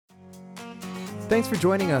Thanks for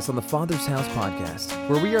joining us on the Father's House podcast,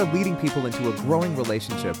 where we are leading people into a growing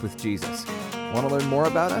relationship with Jesus. Want to learn more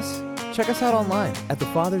about us? Check us out online at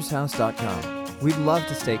thefathershouse.com. We'd love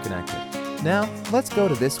to stay connected. Now, let's go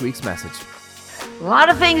to this week's message. A lot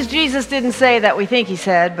of things Jesus didn't say that we think he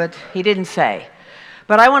said, but he didn't say.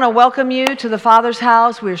 But I want to welcome you to the Father's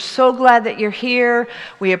House. We're so glad that you're here.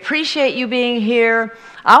 We appreciate you being here.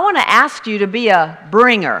 I want to ask you to be a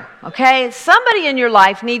bringer, okay? Somebody in your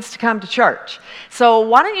life needs to come to church. So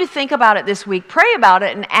why don't you think about it this week, pray about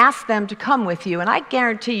it, and ask them to come with you. And I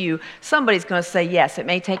guarantee you, somebody's going to say yes. It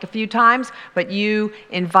may take a few times, but you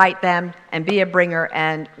invite them and be a bringer,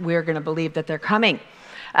 and we're going to believe that they're coming.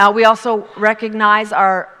 We also recognize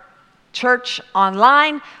our church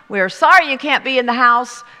online. We're sorry you can't be in the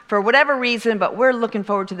house for whatever reason, but we're looking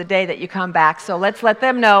forward to the day that you come back. So let's let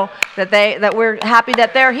them know that we're happy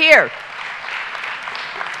that they're here.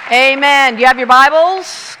 Amen. You have your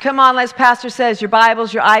Bibles? Come on, as Pastor says, your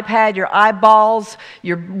Bibles, your iPad, your eyeballs,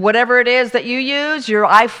 your whatever it is that you use, your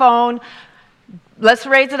iPhone. Let's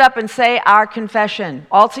raise it up and say our confession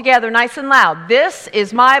all together, nice and loud. This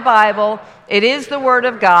is my Bible. It is the Word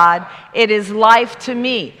of God. It is life to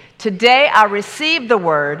me. Today I receive the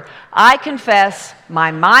Word. I confess.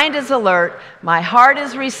 My mind is alert. My heart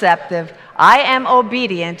is receptive. I am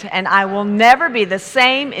obedient, and I will never be the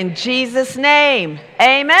same in Jesus' name.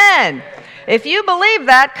 Amen. If you believe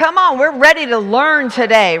that, come on. We're ready to learn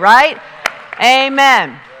today, right?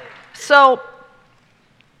 Amen. So,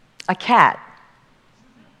 a cat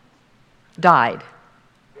died.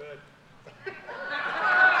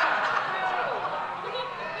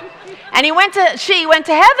 And she went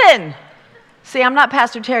to heaven. See, I'm not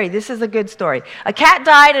Pastor Terry. This is a good story. A cat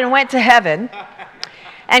died and went to heaven.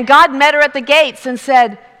 And God met her at the gates and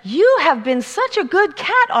said, "You have been such a good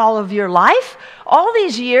cat all of your life, all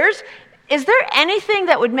these years. Is there anything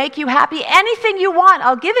that would make you happy? Anything you want,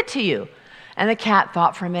 I'll give it to you." And the cat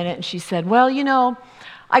thought for a minute and she said, "Well, you know,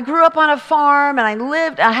 I grew up on a farm and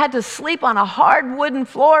I had to sleep on a hard wooden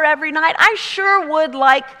floor every night. I sure would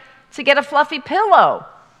like to get a fluffy pillow."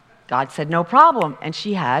 God said, "No problem." And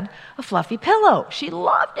she had a fluffy pillow. She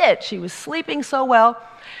loved it. She was sleeping so well.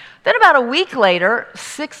 Then about a week later,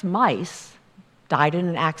 6 mice died in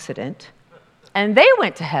an accident, and they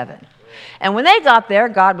went to heaven. And when they got there,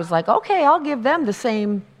 God was like, "Okay, I'll give them the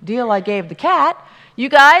same deal I gave the cat. You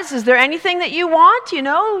guys, is there anything that you want,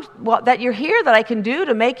 that you're here that I can do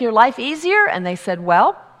to make your life easier?" And they said,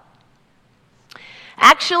 "Well,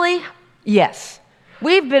 actually, yes.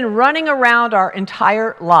 We've been running around our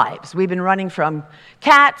entire lives. We've been running from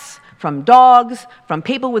cats, from dogs, from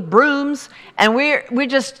people with brooms, and we're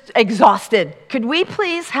just exhausted. Could we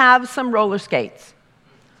please have some roller skates?"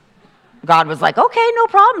 God was like, "Okay, no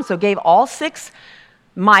problem." So gave all 6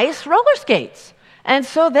 mice roller skates. And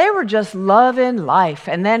so they were just loving life.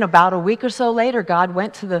 And then about a week or so later, God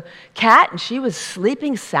went to the cat, and she was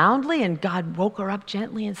sleeping soundly, and God woke her up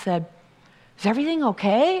gently and said, "Is everything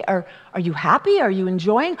okay? Are you happy? Are you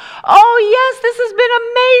enjoying?" "Oh, yes, this has been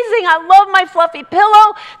amazing. I love my fluffy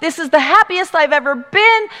pillow. This is the happiest I've ever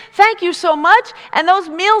been. Thank you so much. And those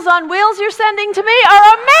Meals on Wheels you're sending to me are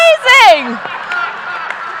amazing."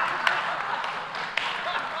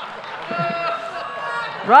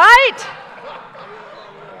 Right?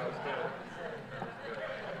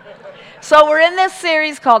 So we're in this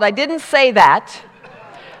series called I Didn't Say That.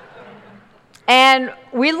 And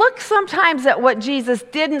we look sometimes at what Jesus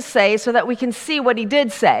didn't say so that we can see what he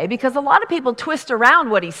did say, because a lot of people twist around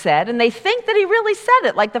what he said and they think that he really said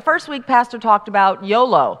it. Like the first week, Pastor talked about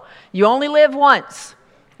YOLO. You only live once.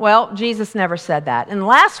 Well, Jesus never said that. And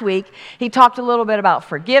last week, he talked a little bit about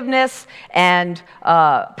forgiveness and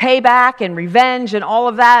payback and revenge and all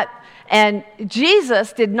of that. And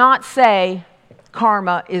Jesus did not say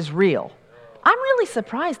karma is real. I'm really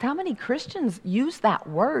surprised how many Christians use that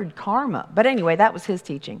word, karma. But anyway, that was his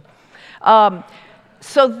teaching.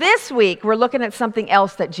 So this week, we're looking at something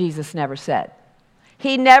else that Jesus never said.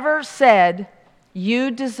 He never said,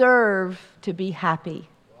 "You deserve to be happy."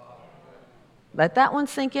 Let that one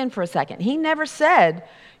sink in for a second. He never said,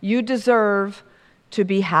 "You deserve to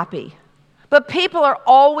be happy." But people are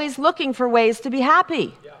always looking for ways to be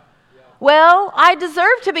happy. Well, I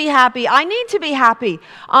deserve to be happy. I need to be happy.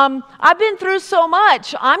 I've been through so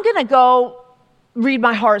much. I'm going to go read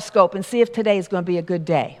my horoscope and see if today is going to be a good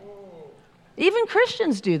day. Even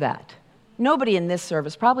Christians do that. Nobody in this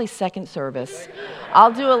service, probably second service.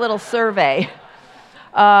 I'll do a little survey.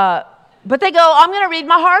 But they go, "I'm going to read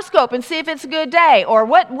my horoscope and see if it's a good day." Or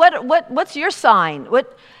what's your sign?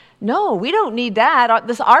 No, we don't need that.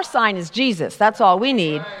 Our sign is Jesus. That's all we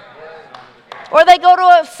need. Or they go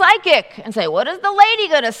to a psychic and say, what is the lady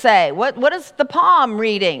going to say? What is the palm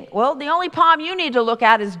reading? Well, the only palm you need to look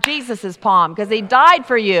at is Jesus' palm because he died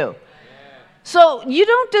for you. So you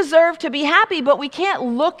don't deserve to be happy, but we can't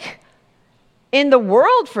look in the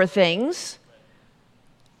world for things.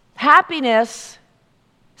 Happiness,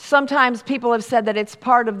 sometimes people have said that it's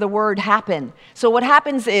part of the word happen. So what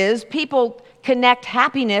happens is people connect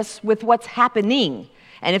happiness with what's happening.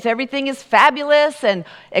 And if everything is fabulous and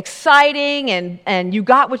exciting and you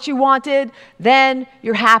got what you wanted, then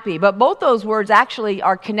you're happy. But both those words actually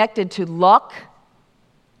are connected to luck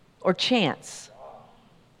or chance.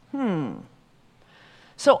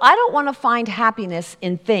 So I don't want to find happiness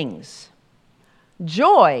in things.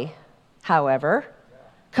 Joy, however,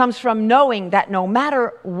 comes from knowing that no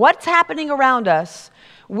matter what's happening around us,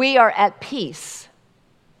 we are at peace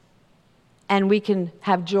and we can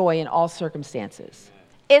have joy in all circumstances.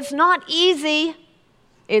 It's not easy.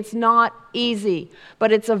 It's not easy,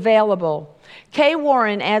 but it's available. Kay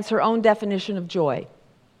Warren adds her own definition of joy.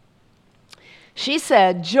 She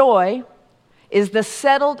said, joy is the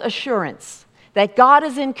settled assurance that God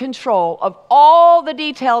is in control of all the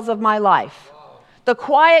details of my life. The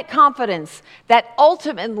quiet confidence that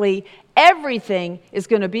ultimately everything is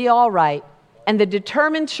going to be all right, and the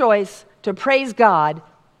determined choice to praise God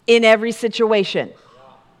in every situation.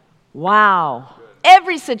 Wow.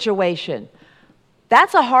 Every situation.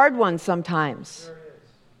 That's a hard one sometimes.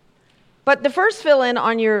 But the first fill-in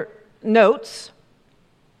on your notes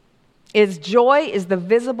is joy is the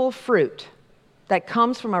visible fruit that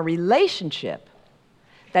comes from a relationship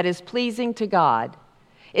that is pleasing to God.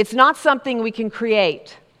 It's not something we can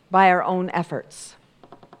create by our own efforts.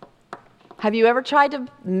 Have you ever tried to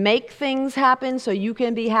make things happen so you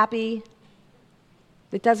can be happy?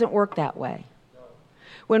 It doesn't work that way.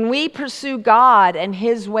 When we pursue God and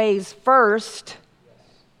his ways first,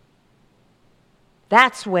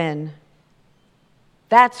 that's when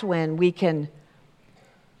we can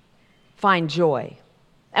find joy.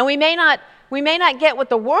 And we may not get what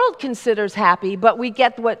the world considers happy, but we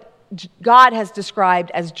get what God has described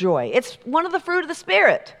as joy. It's one of the fruit of the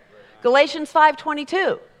Spirit. Galatians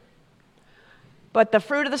 5:22. But the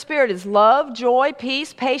fruit of the Spirit is love, joy,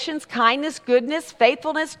 peace, patience, kindness, goodness,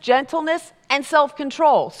 faithfulness, gentleness, and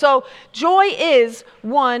self-control. So joy is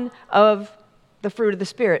one of the fruit of the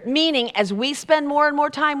Spirit, meaning as we spend more and more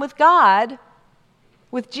time with God,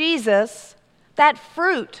 with Jesus, that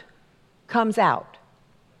fruit comes out,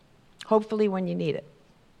 hopefully when you need it.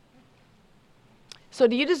 So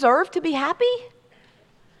do you deserve to be happy?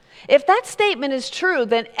 If that statement is true,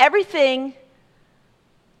 then everything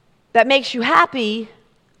that makes you happy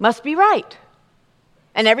must be right.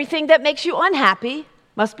 And everything that makes you unhappy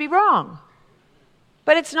must be wrong.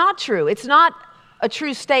 But it's not true. It's not a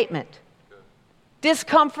true statement.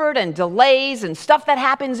 Discomfort and delays and stuff that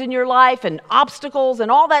happens in your life and obstacles and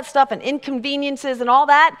all that stuff and inconveniences and all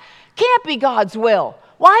that can't be God's will.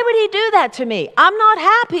 Why would he do that to me? I'm not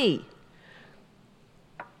happy.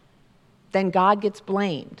 Then God gets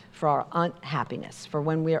blamed for our unhappiness, for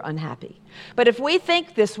when we're unhappy. But if we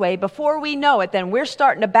think this way, before we know it, then we're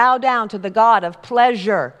starting to bow down to the God of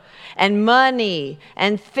pleasure and money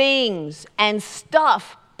and things and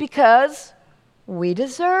stuff because we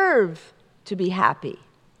deserve to be happy.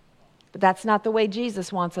 But that's not the way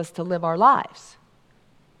Jesus wants us to live our lives.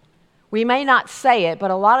 We may not say it,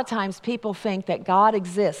 but a lot of times people think that God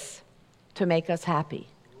exists to make us happy.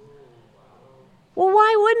 Well,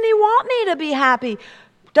 why wouldn't he want me to be happy?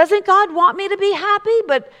 Doesn't God want me to be happy?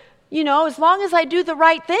 But, as long as I do the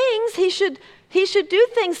right things, he should do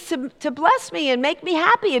things to bless me and make me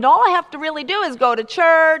happy. And all I have to really do is go to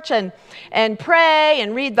church and pray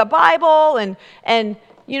and read the Bible. And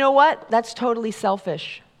you know what? That's totally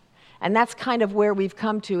selfish. And that's kind of where we've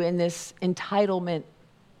come to in this entitlement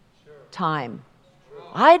time.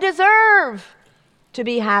 I deserve to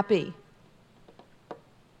be happy.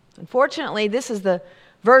 Unfortunately, this is the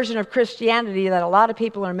version of Christianity that a lot of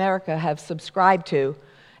people in America have subscribed to,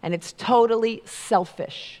 and it's totally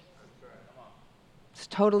selfish. It's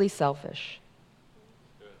totally selfish.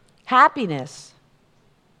 Happiness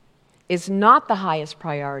is not the highest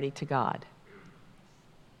priority to God.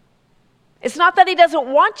 It's not that he doesn't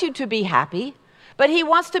want you to be happy, but he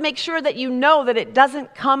wants to make sure that you know that it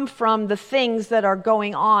doesn't come from the things that are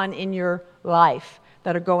going on in your life,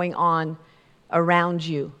 that are going on around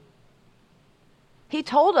you. He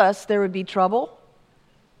told us there would be trouble.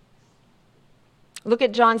 Look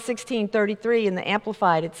at John 16:33 in the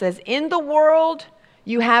Amplified. It says, "In the world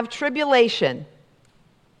you have tribulation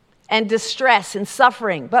and distress and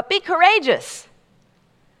suffering, but be courageous.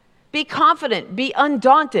 Be confident, be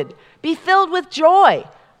undaunted, be filled with joy.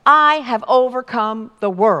 I have overcome the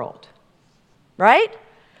world. Right?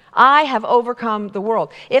 I have overcome the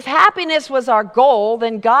world. If happiness was our goal,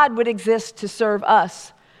 then God would exist to serve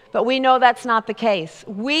us. But we know that's not the case.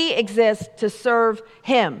 We exist to serve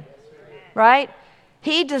Him. Right?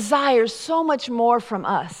 He desires so much more from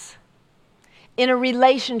us in a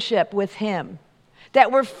relationship with Him,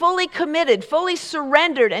 that we're fully committed, fully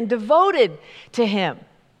surrendered, and devoted to Him.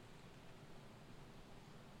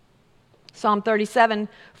 Psalm 37,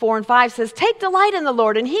 4 and 5 says, "Take delight in the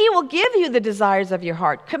Lord, and He will give you the desires of your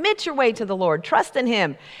heart. Commit your way to the Lord. Trust in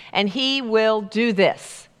Him, and He will do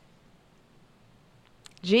this."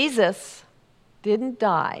 Jesus didn't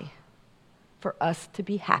die for us to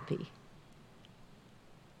be happy.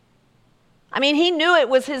 I mean, He knew it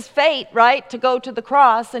was His fate, right, to go to the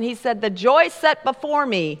cross, and He said, "The joy set before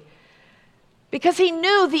me," because He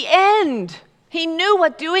knew the end. He knew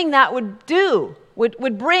what doing that would do,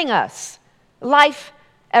 would bring us. Life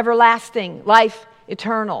everlasting, life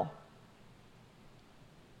eternal.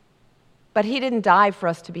 But He didn't die for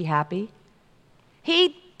us to be happy.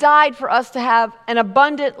 He died for us to have an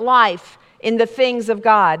abundant life in the things of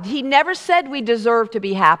God. He never said we deserve to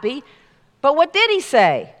be happy, but what did He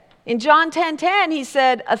say? In John 10:10, He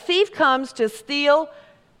said, "A thief comes to steal,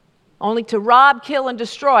 only to rob, kill, and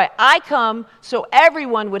destroy. I come so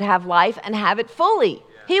everyone would have life and have it fully."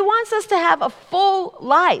 He wants us to have a full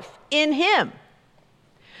life in Him.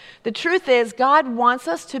 The truth is, God wants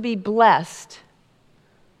us to be blessed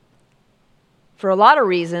for a lot of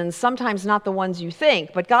reasons, sometimes not the ones you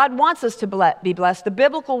think, but God wants us to be blessed. The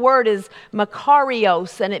biblical word is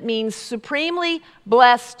makarios, and it means supremely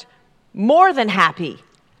blessed, more than happy.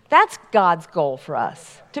 That's God's goal for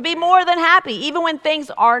us, to be more than happy, even when things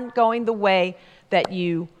aren't going the way that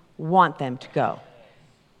you want them to go.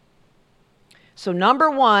 So number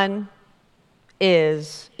one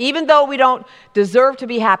is, even though we don't deserve to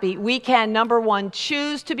be happy, we can, number one,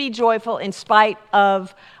 choose to be joyful in spite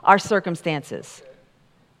of our circumstances.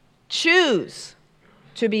 Choose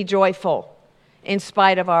to be joyful in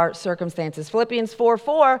spite of our circumstances. Philippians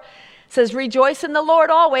 4:4 says, "Rejoice in the Lord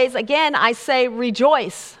always." Again, I say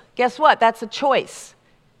rejoice. Guess what? That's a choice.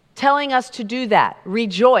 Telling us to do that.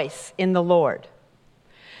 Rejoice in the Lord.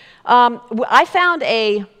 I found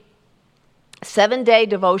a 7-day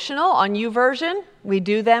devotional on YouVersion. We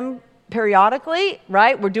do them periodically,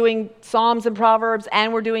 right? We're doing Psalms and Proverbs,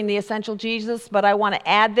 and we're doing the Essential Jesus, but I want to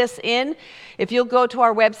add this in. If you'll go to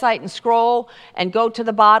our website and scroll and go to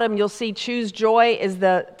the bottom, you'll see Choose Joy is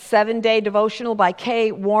the 7-day devotional by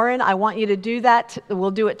Kay Warren. I want you to do that.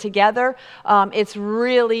 We'll do it together. It's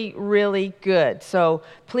really, really good. So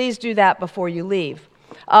please do that before you leave.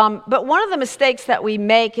 But one of the mistakes that we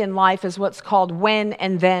make in life is what's called when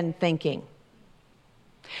and then thinking.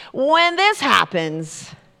 When this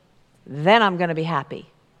happens, then I'm going to be happy.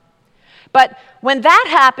 But when that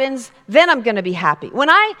happens, then I'm going to be happy. When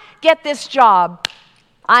I get this job,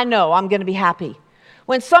 I know I'm going to be happy.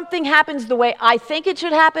 When something happens the way I think it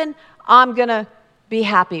should happen, I'm going to be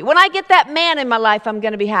happy. When I get that man in my life, I'm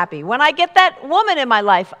going to be happy. When I get that woman in my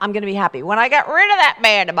life, I'm going to be happy. When I get rid of that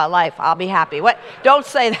man in my life, I'll be happy. What? Don't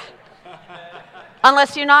say that.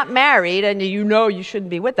 Unless you're not married and you know you shouldn't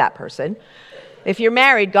be with that person. If you're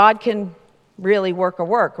married, God can really work a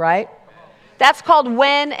work, right? That's called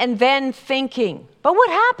when and then thinking. But what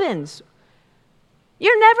happens?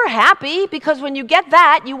 You're never happy, because when you get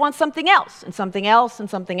that, you want something else, and something else, and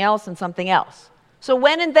something else, and something else. So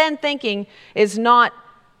when and then thinking is not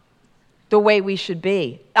the way we should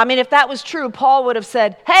be. I mean, if that was true, Paul would have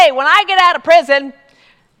said, "Hey, when I get out of prison,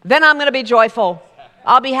 then I'm going to be joyful.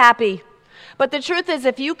 I'll be happy." But the truth is,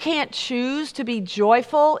 if you can't choose to be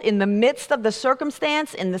joyful in the midst of the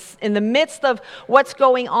circumstance, in the midst of what's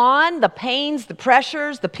going on, the pains, the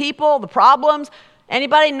pressures, the people, the problems,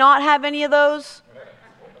 anybody not have any of those?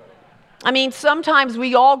 I mean, sometimes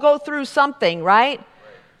we all go through something, right?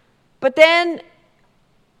 But then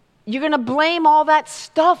you're going to blame all that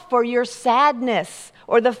stuff for your sadness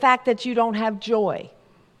or the fact that you don't have joy.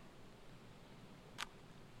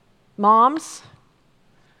 Moms,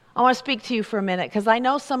 I want to speak to you for a minute, because I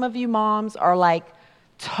know some of you moms are like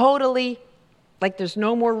totally, like there's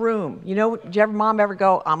no more room. You know, did your mom ever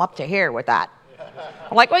go, "I'm up to here with that"?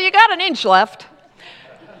 I'm like, well, you got an inch left.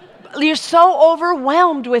 You're so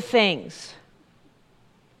overwhelmed with things.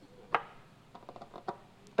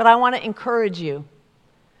 But I want to encourage you.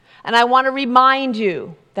 And I want to remind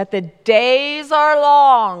you that the days are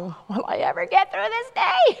long. Will I ever get through this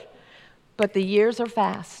day? But the years are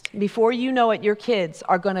fast. Before you know it, your kids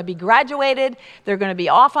are going to be graduated. They're going to be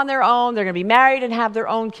off on their own. They're going to be married and have their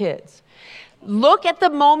own kids. Look at the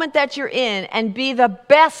moment that you're in and be the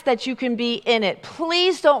best that you can be in it.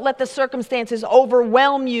 Please don't let the circumstances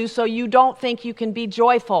overwhelm you so you don't think you can be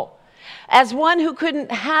joyful. As one who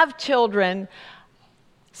couldn't have children,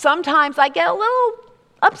 sometimes I get a little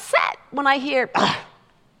upset when I hear,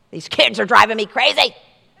 these kids are driving me crazy.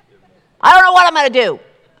 I don't know what I'm going to do.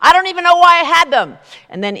 I don't even know why I had them.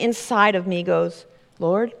 And then inside of me goes,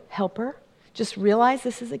 Lord, help her. Just realize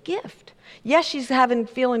this is a gift. Yes, she's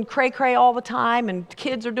feeling cray-cray all the time and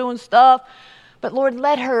kids are doing stuff. But Lord,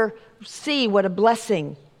 let her see what a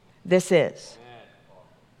blessing this is.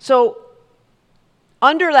 So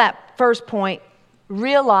under that first point,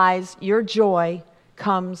 realize your joy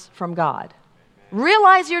comes from God.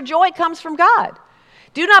 Realize your joy comes from God.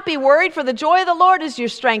 Do not be worried, for the joy of the Lord is your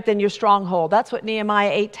strength and your stronghold. That's what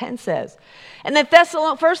Nehemiah 8:10 says. And then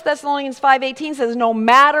 1 Thessalonians 5:18 says, no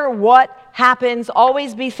matter what happens,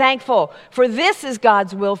 always be thankful, for this is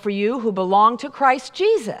God's will for you who belong to Christ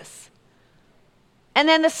Jesus. And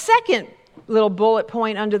then the second little bullet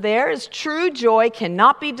point under there is true joy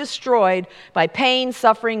cannot be destroyed by pain,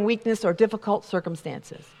 suffering, weakness, or difficult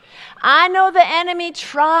circumstances. I know the enemy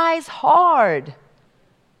tries hard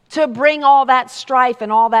to bring all that strife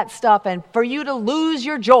and all that stuff and for you to lose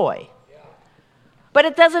your joy. But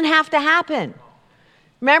it doesn't have to happen.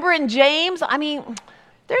 Remember in James,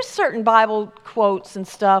 there's certain Bible quotes and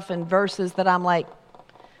stuff and verses that I'm like,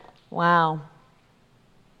 wow,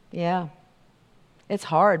 yeah, it's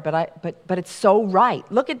hard, but it's so right.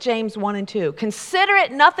 Look at James 1 and 2. Consider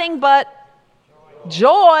it nothing but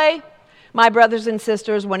joy, my brothers and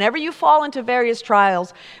sisters, whenever you fall into various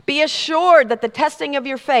trials, be assured that the testing of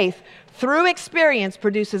your faith through experience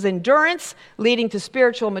produces endurance, leading to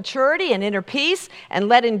spiritual maturity and inner peace, and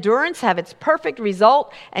let endurance have its perfect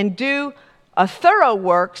result, and do a thorough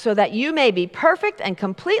work so that you may be perfect and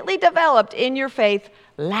completely developed in your faith,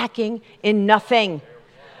 lacking in nothing.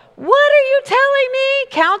 What are you telling me?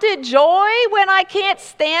 Count it joy when I can't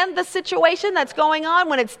stand the situation that's going on,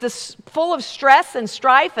 when it's full of stress and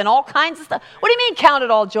strife and all kinds of stuff? What do you mean count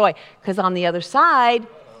it all joy? Because on the other side,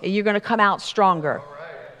 you're going to come out stronger.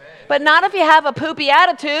 But not if you have a poopy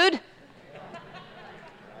attitude.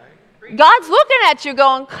 God's looking at you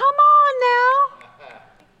going, come on now.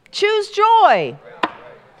 Choose joy.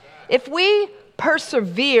 If we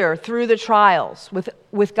persevere through the trials,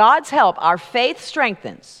 with God's help, our faith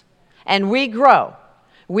strengthens and we grow,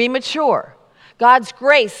 we mature. God's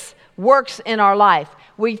grace works in our life.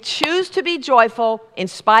 We choose to be joyful in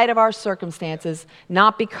spite of our circumstances,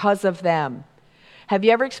 not because of them. Have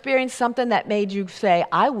you ever experienced something that made you say,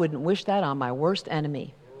 I wouldn't wish that on my worst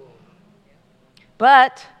enemy?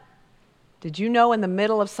 But did you know in the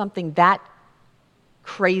middle of something that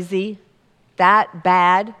crazy, that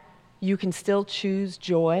bad, you can still choose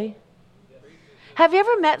joy? Have you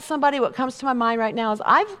ever met somebody? What comes to my mind right now is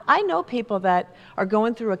I know people that are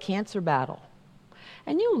going through a cancer battle.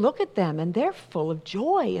 And you look at them and they're full of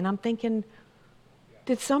joy. And I'm thinking,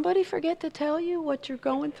 did somebody forget to tell you what you're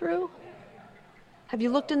going through? Have you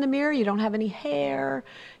looked in the mirror? You don't have any hair.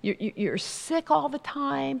 You're sick all the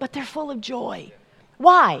time, but they're full of joy.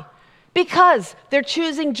 Why? Because they're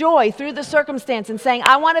choosing joy through the circumstance and saying,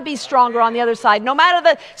 I want to be stronger on the other side. No matter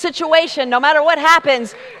the situation, no matter what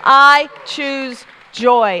happens, I choose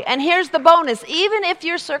joy. And here's the bonus. Even if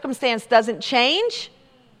your circumstance doesn't change,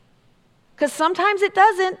 because sometimes it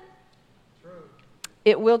doesn't,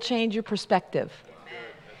 it will change your perspective.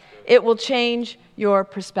 It will change your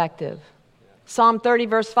perspective. Psalm 30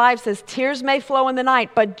 verse 5 says, tears may flow in the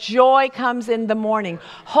night, but joy comes in the morning.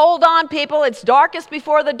 Hold on, people. It's darkest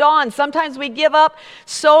before the dawn. Sometimes we give up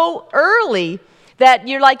so early that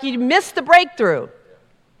you're like you missed the breakthrough.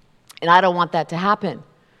 And I don't want that to happen.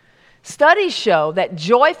 Studies show that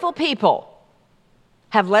joyful people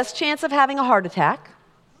have less chance of having a heart attack,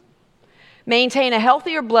 maintain a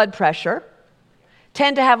healthier blood pressure,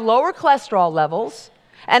 tend to have lower cholesterol levels,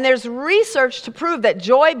 and there's research to prove that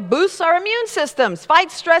joy boosts our immune systems,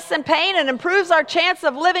 fights stress and pain, and improves our chance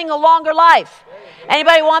of living a longer life.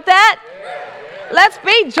 Anybody want that? Let's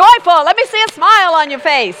be joyful. Let me see a smile on your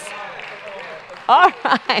face. All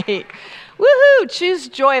right. Woohoo! Choose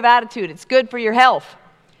joy of attitude. It's good for your health.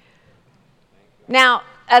 Now,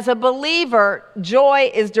 as a believer,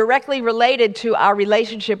 joy is directly related to our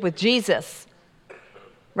relationship with Jesus.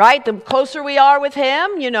 Right? The closer we are with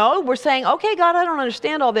him, we're saying, okay, God, I don't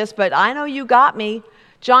understand all this, but I know you got me.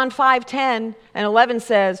 John 5:10 and 11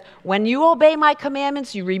 says, when you obey my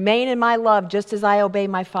commandments, you remain in my love, just as I obey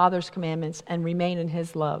my Father's commandments and remain in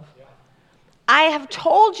his love. I have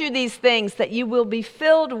told you these things that you will be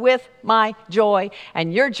filled with my joy,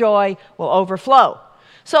 and your joy will overflow.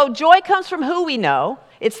 So joy comes from who we know.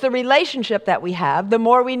 It's the relationship that we have. The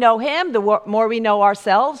more we know him, the more we know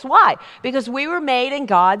ourselves. Why? Because we were made in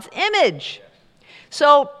God's image.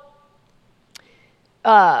 So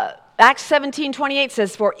Acts 17:28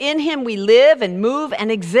 says, "For in him we live and move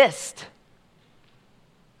and exist."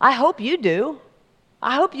 I hope you do.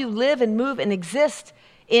 I hope you live and move and exist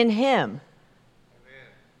in him. Amen.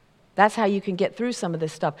 That's how you can get through some of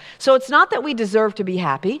this stuff. So it's not that we deserve to be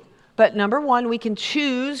happy, but number one, we can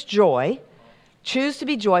choose joy, choose to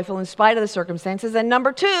be joyful in spite of the circumstances. And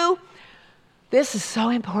number two, this is so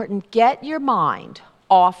important, get your mind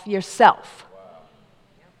off yourself.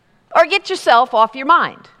 Or get yourself off your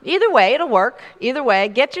mind. Either way, it'll work. Either way,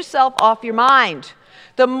 get yourself off your mind.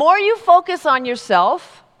 The more you focus on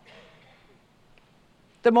yourself,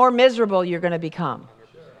 the more miserable you're going to become.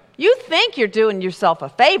 You think you're doing yourself a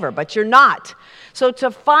favor, but you're not. So to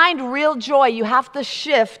find real joy, you have to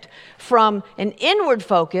shift from an inward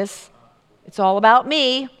focus, it's all about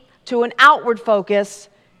me, to an outward focus,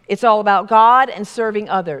 it's all about God and serving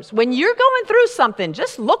others. When you're going through something,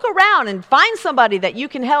 just look around and find somebody that you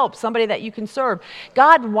can help, somebody that you can serve.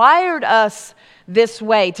 God wired us this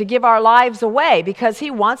way to give our lives away because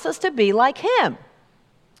he wants us to be like him.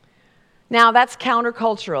 Now, that's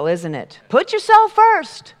countercultural, isn't it? Put yourself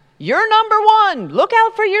first. You're number one. Look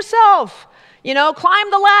out for yourself. You know,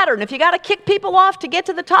 climb the ladder. And if you got to kick people off to get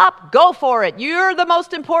to the top, go for it. You're the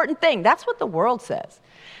most important thing. That's what the world says.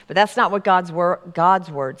 But that's not what God's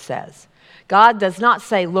word says. God does not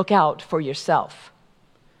say, look out for yourself.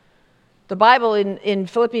 The Bible in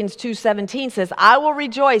Philippians 2:17 says, I will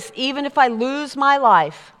rejoice even if I lose my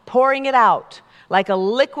life, pouring it out like a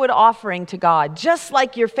liquid offering to God, just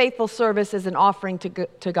like your faithful service is an offering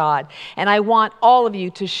to God. And I want all of you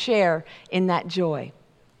to share in that joy.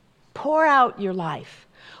 Pour out your life.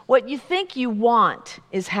 What you think you want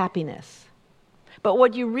is happiness. But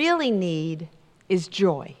what you really need is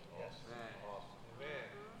joy.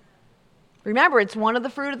 Remember, it's one of the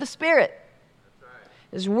fruit of the Spirit.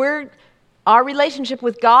 Our relationship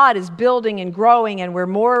with God is building and growing, and we're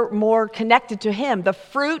more connected to him. The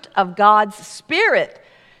fruit of God's Spirit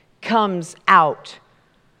comes out.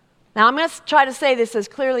 Now, I'm going to try to say this as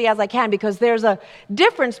clearly as I can because there's a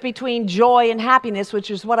difference between joy and happiness, which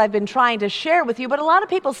is what I've been trying to share with you. But a lot of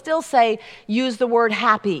people still use the word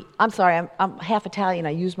happy. I'm sorry, I'm half Italian.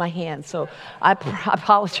 I use my hands, so I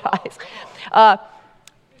apologize.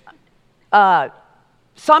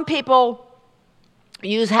 Some people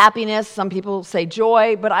use happiness. Some people say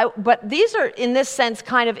joy. But these are, in this sense,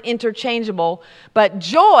 kind of interchangeable. But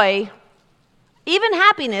joy, even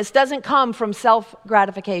happiness, doesn't come from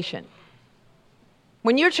self-gratification.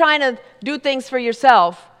 When you're trying to do things for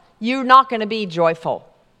yourself, you're not going to be joyful.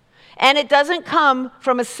 And it doesn't come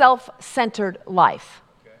from a self-centered life.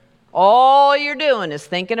 Okay. All you're doing is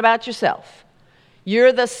thinking about yourself.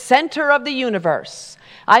 You're the center of the universe.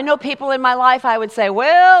 I know people in my life, I would say,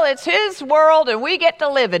 well, it's his world and we get to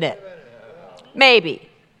live in it. Maybe,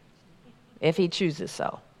 if he chooses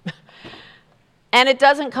so. And it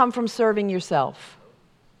doesn't come from serving yourself.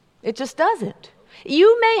 It just doesn't.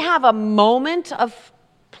 You may have a moment of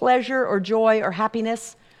pleasure or joy or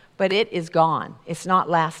happiness, but it is gone. It's not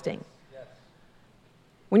lasting.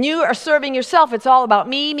 When you are serving yourself, it's all about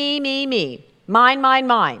me, me, me, me. Mine, mine,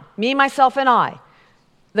 mine. Me, myself, and I.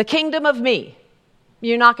 The kingdom of me.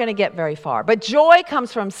 You're not going to get very far. But joy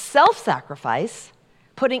comes from self-sacrifice,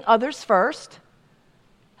 putting others first.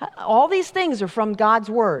 All these things are from God's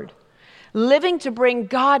word. Living to bring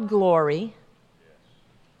God glory.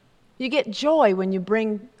 You get joy when you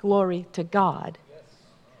bring glory to God.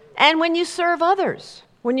 And when you serve others.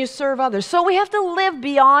 So we have to live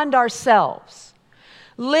beyond ourselves.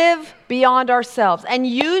 Live beyond ourselves. And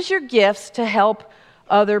use your gifts to help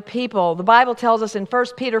other people. The Bible tells us in 1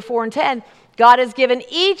 Peter 4:10, God has given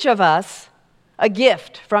each of us a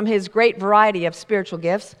gift from his great variety of spiritual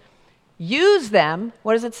gifts. Use them,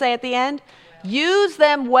 what does it say at the end? Use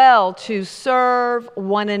them well to serve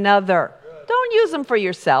one another. Don't use them for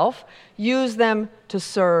yourself. Use them to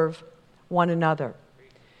serve one another.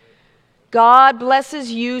 God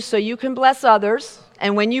blesses you so you can bless others.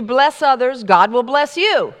 And when you bless others, God will bless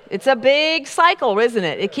you. It's a big cycle, isn't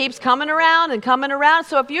it? It keeps coming around and coming around.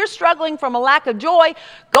 So if you're struggling from a lack of joy,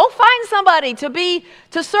 go find somebody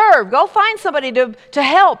to serve. Go find somebody to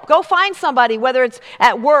help. Go find somebody, whether it's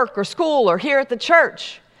at work or school or here at the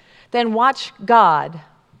church. Then watch God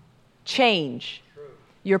change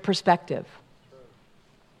your perspective.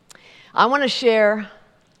 I want to share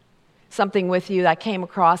something with you that I came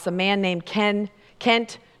across. A man named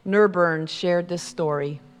Kent Nurburn shared this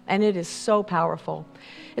story, and it is so powerful.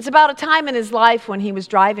 It's about a time in his life when he was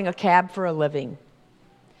driving a cab for a living.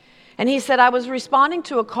 And he said, I was responding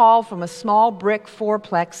to a call from a small brick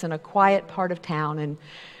fourplex in a quiet part of town, and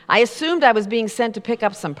I assumed I was being sent to pick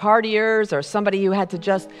up some partiers or somebody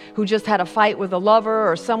who just had a fight with a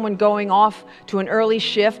lover, or someone going off to an early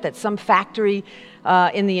shift at some factory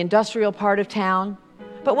in the industrial part of town.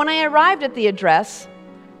 But when I arrived at the address,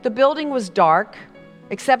 the building was dark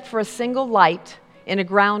except for a single light in a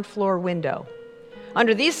ground floor window.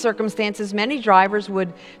 Under these circumstances, many drivers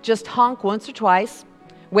would just honk once or twice,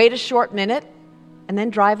 wait a short minute, and then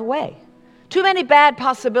drive away. Too many bad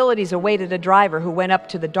possibilities awaited a driver who went up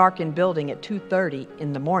to the darkened building at 2:30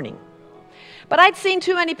 in the morning. But I'd seen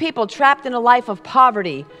too many people trapped in a life of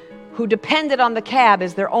poverty who depended on the cab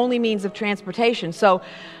as their only means of transportation. So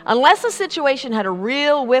unless a situation had a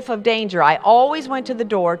real whiff of danger, I always went to the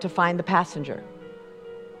door to find the passenger.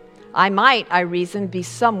 I reasoned,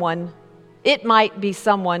 it might be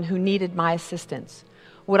someone who needed my assistance.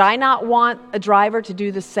 Would I not want a driver to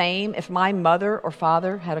do the same if my mother or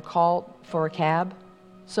father had a call for a cab?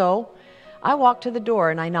 So I walked to the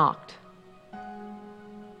door and I knocked.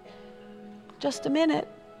 Just a minute,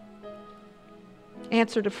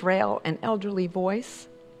 answered a frail and elderly voice.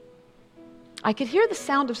 I could hear the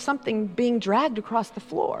sound of something being dragged across the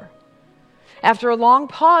floor. After a long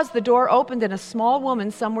pause, the door opened and a small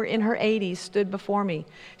woman somewhere in her 80s stood before me.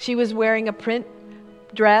 She was wearing a print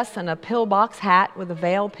dress and a pillbox hat with a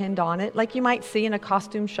veil pinned on it, like you might see in a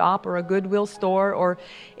costume shop or a Goodwill store or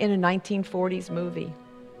in a 1940s movie.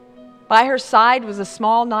 By her side was a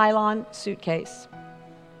small nylon suitcase.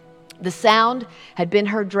 The sound had been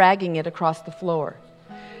her dragging it across the floor.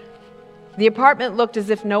 The apartment looked as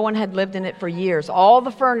if no one had lived in it for years. All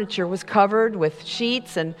the furniture was covered with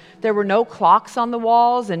sheets, and there were no clocks on the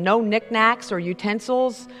walls and no knickknacks or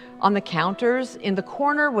utensils on the counters. In the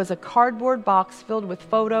corner was a cardboard box filled with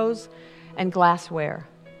photos and glassware.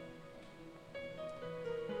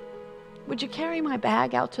 Would you carry my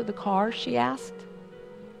bag out to the car? She asked.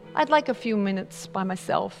 I'd like a few minutes by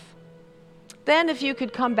myself. Then if you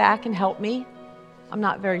could come back and help me. I'm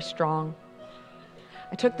not very strong.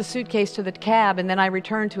 I took the suitcase to the cab, and then I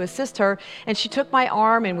returned to assist her, and she took my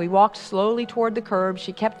arm, and we walked slowly toward the curb.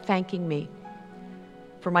 She kept thanking me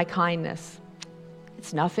for my kindness.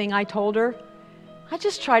 It's nothing, I told her. I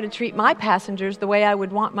just try to treat my passengers the way I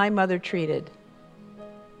would want my mother treated.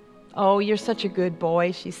 Oh, you're such a good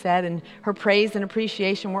boy, she said, and her praise and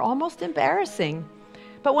appreciation were almost embarrassing.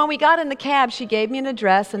 But when we got in the cab, she gave me an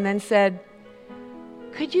address and then said,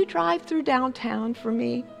 could you drive through downtown for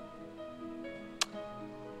me?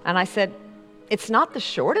 And I said, it's not the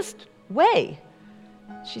shortest way.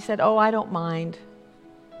 She said, oh, I don't mind.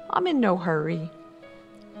 I'm in no hurry.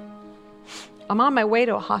 I'm on my way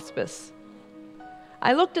to a hospice.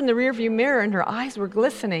 I looked in the rearview mirror and her eyes were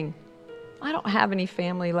glistening. I don't have any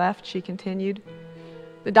family left, she continued.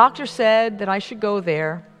 The doctor said that I should go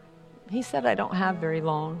there. He said I don't have very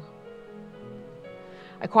long.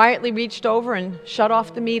 I quietly reached over and shut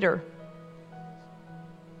off the meter.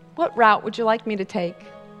 What route would you like me to take?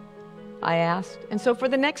 I asked. And so for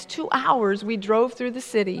the next 2 hours, we drove through the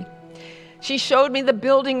city. She showed me the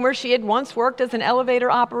building where she had once worked as an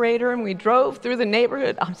elevator operator, and we drove through the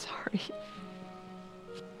neighborhood,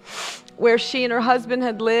 where she and her husband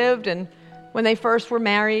had lived and when they first were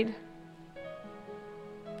married.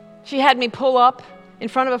 She had me pull up in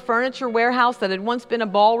front of a furniture warehouse that had once been a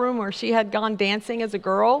ballroom where she had gone dancing as a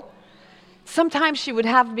girl. Sometimes she would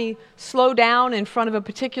have me slow down in front of a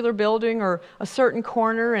particular building or a certain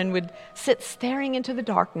corner and would sit staring into the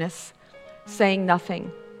darkness, saying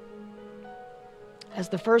nothing. As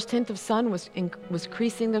the first hint of sun was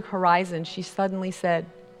creasing the horizon, she suddenly said,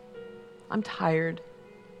 I'm tired.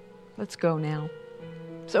 Let's go now.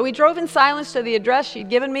 So we drove in silence to the address she'd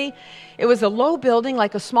given me. It was a low building,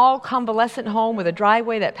 like a small convalescent home with a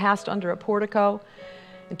driveway that passed under a portico.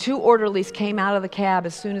 And 2 orderlies came out of the cab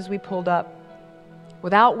as soon as we pulled up.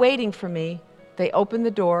 Without waiting for me, they opened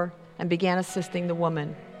the door and began assisting the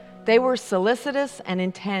woman. They were solicitous and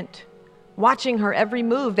intent, watching her every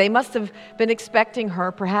move. They must have been expecting her.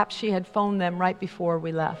 Perhaps she had phoned them right before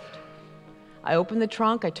we left. I opened the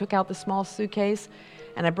trunk, I took out the small suitcase,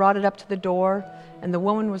 and I brought it up to the door, and the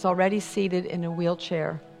woman was already seated in a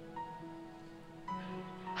wheelchair.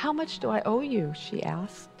 How much do I owe you? She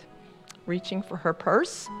asked, reaching for her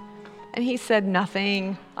purse. And he said,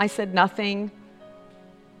 nothing. I said, nothing.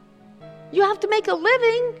 You have to make a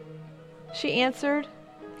living, she answered.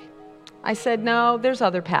 I said, no, there's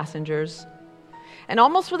other passengers. And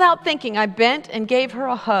almost without thinking, I bent and gave her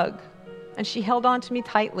a hug, and she held on to me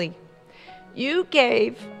tightly. You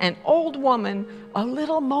gave an old woman a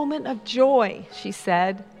little moment of joy, she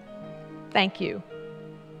said. Thank you.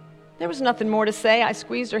 There was nothing more to say. I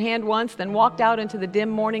squeezed her hand once, then walked out into the dim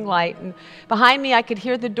morning light. And behind me, I could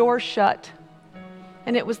hear the door shut.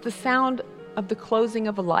 And it was the sound of the closing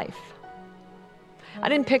of a life. I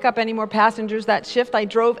didn't pick up any more passengers that shift. I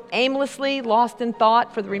drove aimlessly, lost in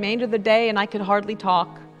thought for the remainder of the day, and I could hardly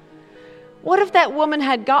talk. What if that woman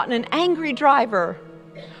had gotten an angry driver,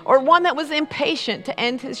 or one that was impatient to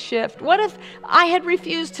end his shift? What if I had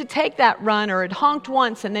refused to take that run, or had honked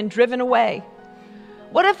once and then driven away?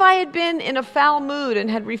 What if I had been in a foul mood and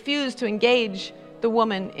had refused to engage the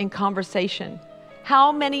woman in conversation?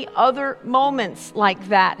 How many other moments like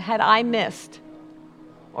that had I missed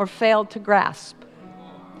or failed to grasp?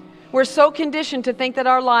 We're so conditioned to think that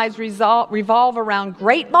our lives revolve around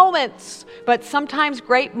great moments, but sometimes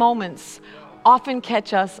great moments often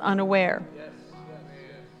catch us unaware.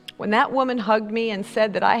 When that woman hugged me and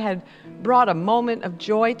said that I had brought a moment of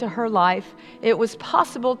joy to her life, it was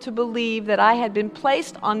possible to believe that I had been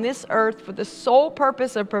placed on this earth for the sole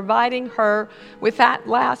purpose of providing her with that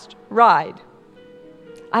last ride.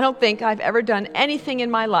 I don't think I've ever done anything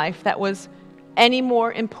in my life that was any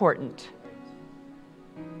more important.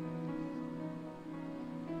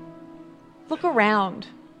 Look around.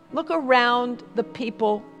 Look around the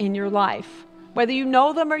people in your life, whether you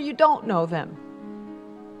know them or you don't know them.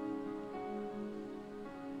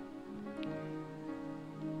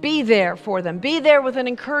 Be there for them. Be there with an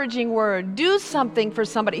encouraging word. Do something for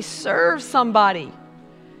somebody. Serve somebody.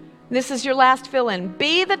 This is your last fill-in.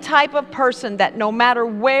 Be the type of person that no matter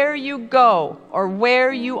where you go or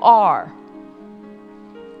where you are,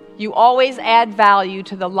 you always add value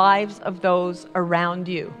to the lives of those around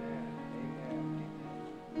you.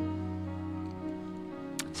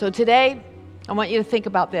 So today, I want you to think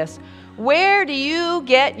about this. Where do you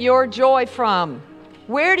get your joy from?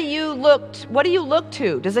 What do you look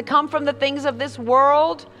to? Does it come from the things of this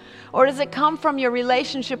world? Or does it come from your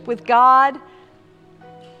relationship with God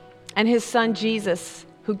and His Son Jesus,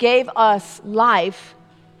 who gave us life?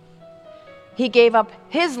 He gave up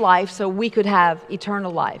His life so we could have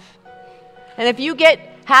eternal life. And if you get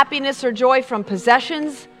happiness or joy from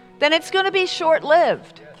possessions, then it's going to be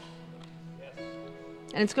short-lived.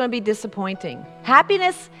 And it's going to be disappointing.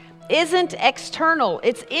 Happiness isn't external,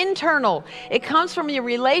 it's internal. It comes from your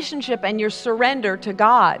relationship and your surrender to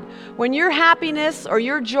God. When your happiness or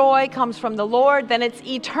your joy comes from the Lord, then it's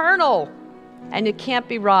eternal, and you can't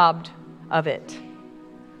be robbed of it.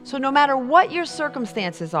 So no matter what your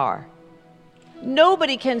circumstances are,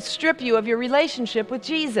 nobody can strip you of your relationship with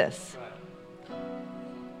Jesus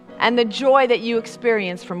and the joy that you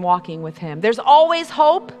experience from walking with Him. There's always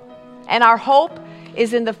hope, and our hope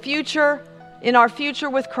is in the future, in our future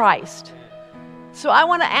with Christ. So I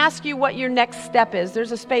want to ask you what your next step is.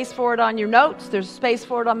 There's a space for it on your notes. There's a space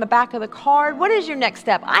for it on the back of the card. What is your next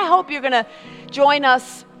step? I hope you're going to join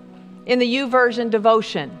us in the YouVersion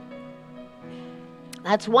devotion.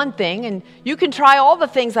 That's one thing, and you can try all the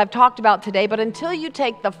things I've talked about today, but until you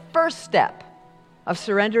take the first step of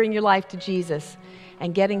surrendering your life to Jesus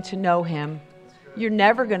and getting to know Him, you're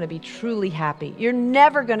never going to be truly happy. You're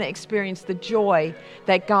never going to experience the joy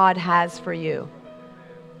that God has for you.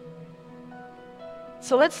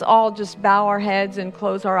 So let's all just bow our heads and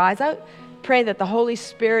close our eyes. I pray that the Holy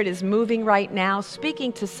Spirit is moving right now,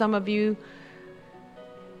 speaking to some of you,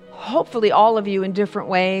 hopefully all of you in different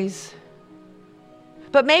ways.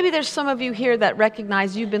 But maybe there's some of you here that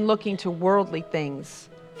recognize you've been looking to worldly things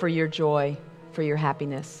for your joy, for your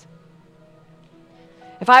happiness.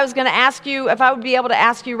 If I was going to ask you, if I would be able to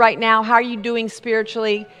ask you right now, how are you doing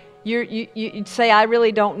spiritually? You'd say, I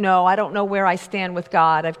really don't know. I don't know where I stand with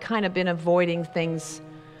God. I've kind of been avoiding things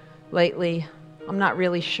lately. I'm not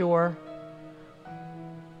really sure.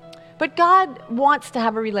 But God wants to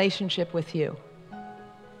have a relationship with you.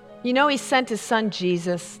 You know, He sent His Son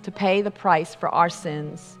Jesus to pay the price for our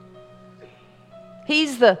sins.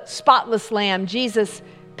 He's the spotless Lamb. Jesus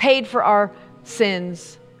paid for our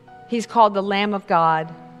sins. He's called the Lamb of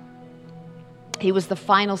God. He was the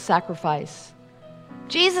final sacrifice.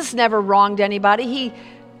 Jesus never wronged anybody.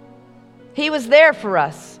 He was there for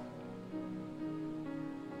us.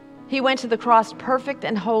 He went to the cross perfect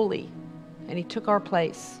and holy, and He took our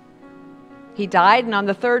place. He died, and on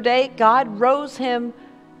the third day, God raised Him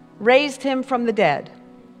from the dead.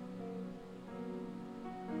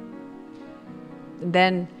 And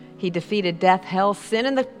then He defeated death, hell, sin,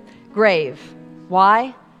 and the grave.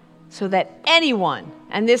 Why? So that anyone,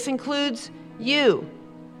 and this includes you,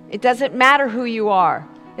 it doesn't matter who you are.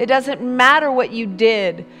 It doesn't matter what you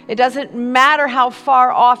did. It doesn't matter how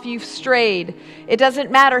far off you've strayed. It doesn't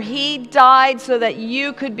matter. He died so that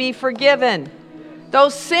you could be forgiven.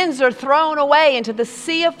 Those sins are thrown away into the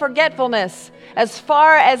sea of forgetfulness as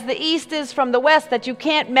far as the east is from the west that you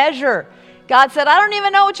can't measure. God said, I don't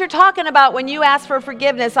even know what you're talking about when you ask for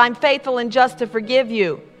forgiveness. I'm faithful and just to forgive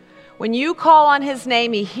you. When you call on his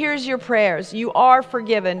name, he hears your prayers. You are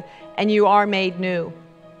forgiven and you are made new.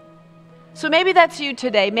 So maybe that's you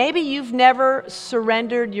today. Maybe you've never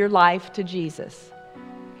surrendered your life to Jesus.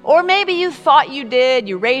 Or maybe you thought you did.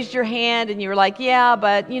 You raised your hand and you were like, yeah,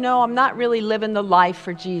 but I'm not really living the life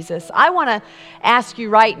for Jesus. I want to ask you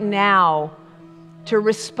right now to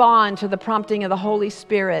respond to the prompting of the Holy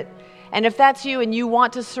Spirit. And if that's you and you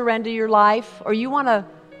want to surrender your life, or you want a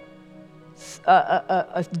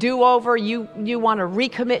do-over, you want to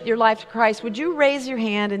recommit your life to Christ, would you raise your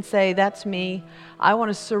hand and say, that's me. I want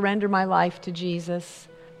to surrender my life to Jesus.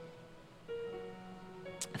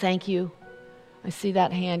 Thank you. I see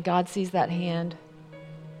that hand. God sees that hand.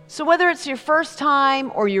 So whether it's your first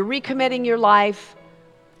time or you're recommitting your life,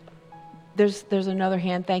 there's another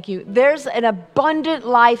hand. Thank you. There's an abundant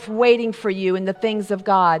life waiting for you in the things of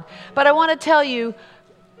God. But I want to tell you,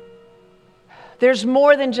 there's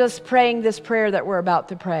more than just praying this prayer that we're about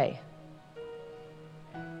to pray.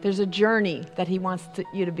 There's a journey that he wants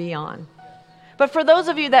you to be on. But for those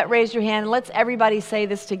of you that raised your hand, let's everybody say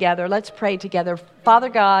this together. Let's pray together. Father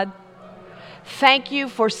God, thank you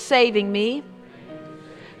for saving me,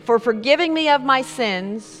 for forgiving me of my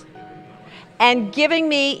sins, and giving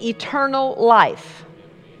me eternal life.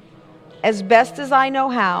 As best as I know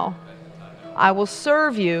how, I will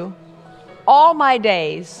serve you all my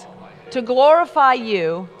days to glorify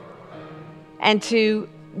you and to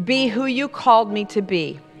be who you called me to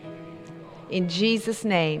be. In Jesus'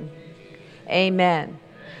 name, amen.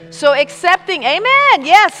 So accepting, amen,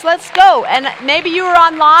 yes, let's go. And maybe you were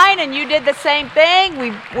online and you did the same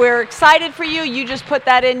thing. We're excited for you. You just put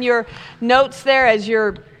that in your notes there as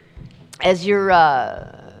you're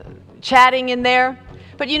chatting in there.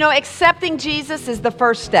 But accepting Jesus is the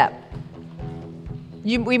first step.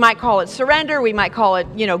 We might call it surrender. We might call it,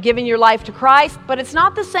 giving your life to Christ. But it's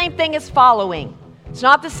not the same thing as following. It's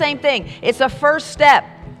not the same thing. It's a first step.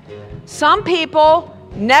 Some people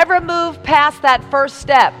never move past that first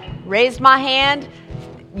step. Raised my hand.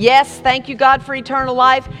 Yes, thank you, God, for eternal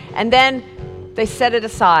life. And then they set it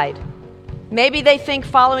aside. Maybe they think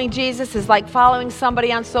following Jesus is like following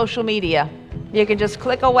somebody on social media. You can just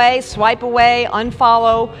click away, swipe away,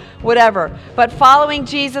 unfollow, whatever. But following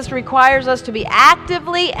Jesus requires us to be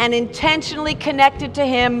actively and intentionally connected to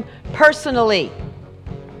him personally.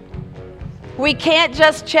 We can't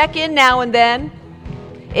just check in now and then.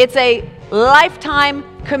 It's a lifetime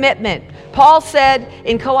commitment. Paul said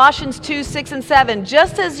in Colossians 2:6-7,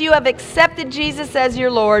 just as you have accepted Jesus as your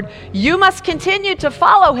Lord, you must continue to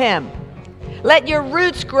follow him. Let your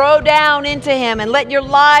roots grow down into him and let your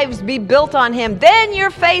lives be built on him. Then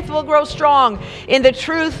your faith will grow strong in the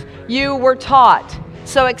truth you were taught.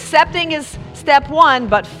 So accepting is step one,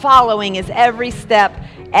 but following is every step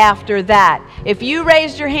after that. If you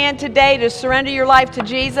raised your hand today to surrender your life to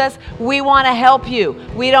Jesus, we want to help you.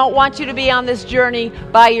 We don't want you to be on this journey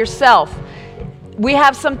by yourself. We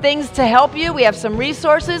have some things to help you. We have some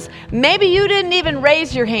resources. Maybe you didn't even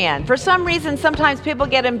raise your hand. For some reason, sometimes people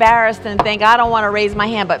get embarrassed and think, I don't want to raise my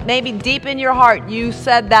hand. But maybe deep in your heart, you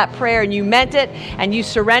said that prayer and you meant it and you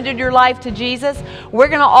surrendered your life to Jesus. We're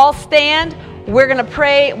going to all stand. We're going to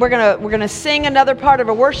pray. We're going to sing another part of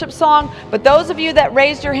a worship song. But those of you that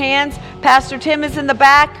raised your hands, Pastor Tim is in the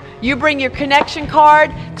back. You bring your connection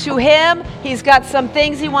card to him. He's got some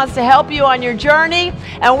things he wants to help you on your journey.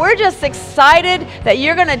 And we're just excited that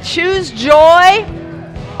you're going to choose joy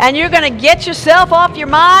and you're going to get yourself off your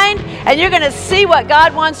mind and you're going to see what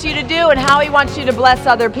God wants you to do and how he wants you to bless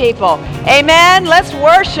other people. Amen. Let's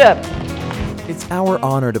worship. It's our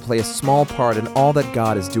honor to play a small part in all that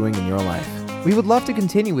God is doing in your life. We would love to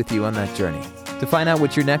continue with you on that journey. To find out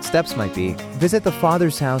what your next steps might be, visit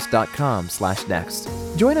thefathershouse.com/next.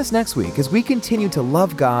 Join us next week as we continue to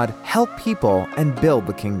love God, help people, and build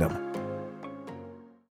the kingdom.